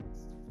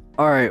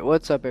Alright,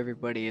 what's up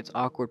everybody? It's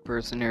Awkward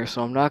Person here,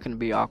 so I'm not going to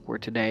be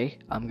awkward today.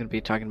 I'm going to be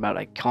talking about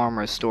a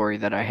karma story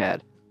that I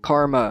had.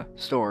 Karma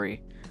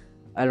story.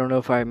 I don't know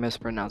if I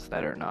mispronounced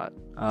that or not.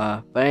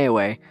 But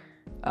anyway,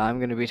 I'm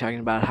going to be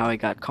talking about how I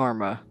got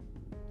karma,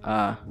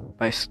 uh,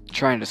 by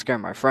trying to scare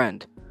my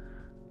friend.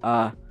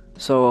 Uh,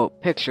 so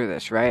picture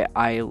this, right?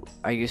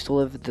 I used to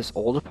live at this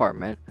old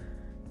apartment,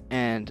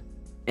 and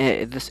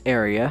this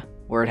area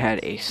where it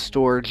had a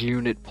storage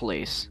unit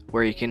place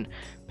where you can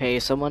pay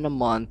someone a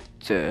month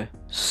to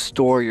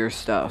store your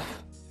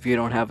stuff if you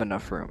don't have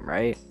enough room,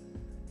 right?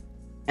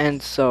 And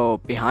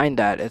so behind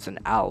that is an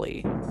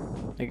alley.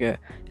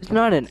 It's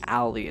not an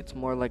alley, it's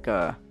more like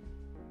a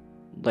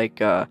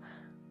like a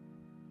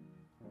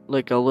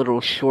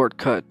little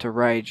shortcut to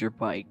ride your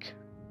bike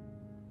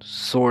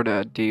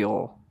sorta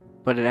deal.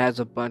 But it has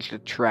a bunch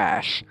of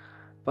trash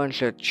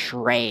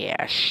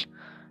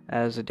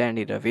as a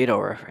Danny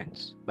DeVito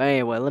reference. But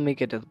anyway, let me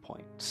get to the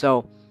point.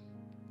 So,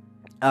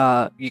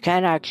 you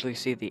can't actually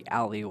see the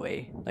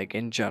alleyway, like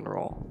in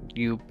general.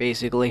 You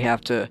basically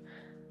have to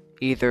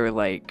either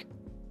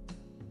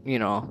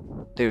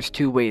there's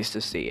two ways to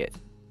see it.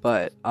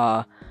 But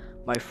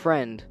my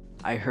friend,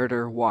 I heard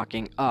her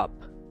walking up,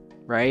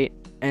 right?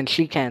 And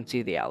she can't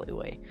see the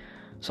alleyway.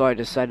 So I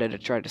decided to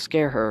try to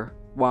scare her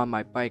while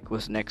my bike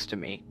was next to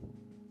me.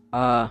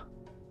 Uh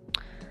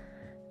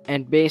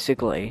and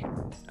basically,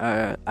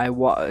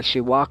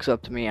 she walks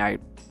up to me, I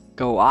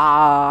go,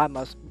 "Ah, I'm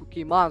a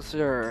spooky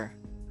monster."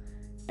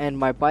 And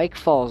my bike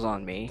falls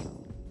on me,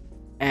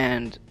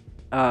 and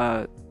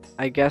uh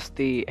I guess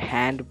the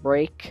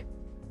handbrake,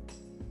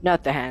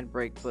 not the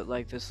handbrake, but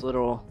like this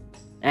little,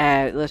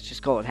 let's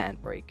just call it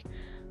handbrake.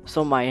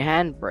 So my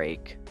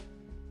handbrake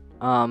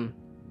um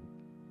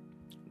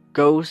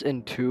goes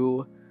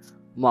into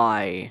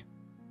my,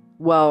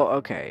 well,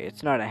 okay,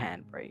 it's not a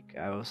handbrake.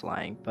 I was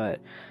lying, but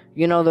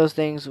you know those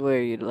things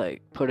where you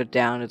like put it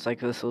down, it's like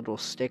this little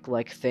stick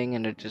like thing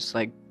and it just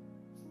like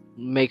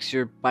makes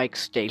your bike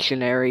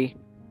stationary,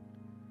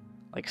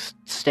 like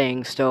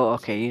staying still.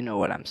 Okay, you know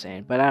what I'm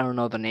saying, but I don't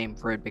know the name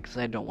for it because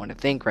I don't want to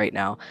think right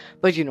now.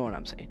 But you know what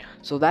I'm saying.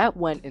 So that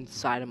went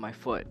inside of my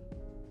foot.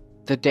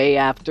 The day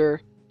after,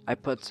 I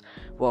put,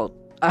 well,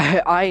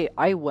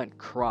 I went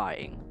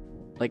crying,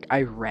 like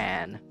I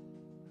ran,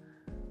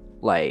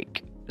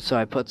 like so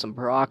I put some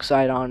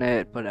peroxide on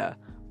it, put a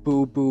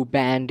boo boo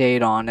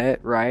band-aid on it,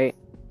 right?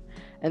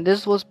 And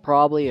this was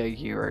probably a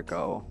year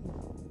ago.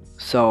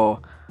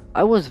 So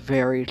I was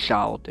very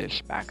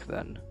childish back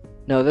then.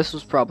 No, this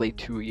was probably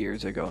 2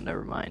 years ago,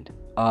 never mind.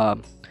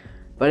 But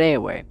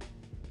anyway,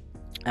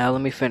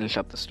 let me finish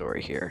up the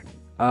story here.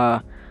 Uh,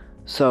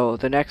 so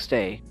the next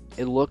day,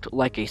 it looked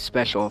like a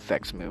special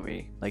effects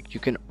movie. Like you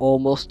can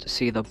almost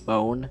see the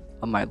bone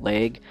on my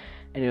leg,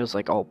 and it was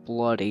like all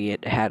bloody.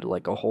 It had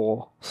like a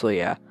hole. So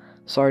yeah,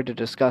 sorry to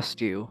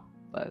disgust you,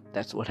 but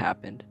that's what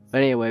happened.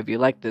 But anyway, if you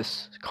like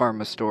this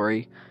karma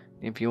story,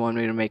 if you want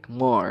me to make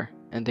more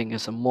and think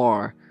of some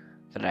more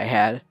that I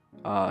had,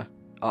 uh,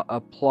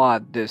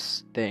 applaud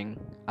this thing.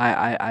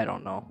 I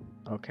don't know.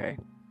 Okay.